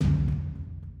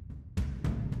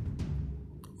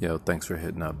Yo, thanks for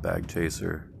hitting up Bag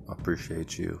Chaser. I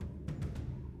appreciate you.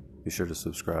 Be sure to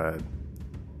subscribe.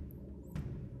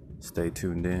 Stay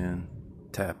tuned in.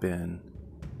 Tap in.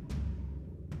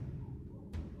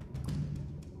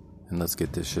 And let's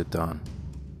get this shit done.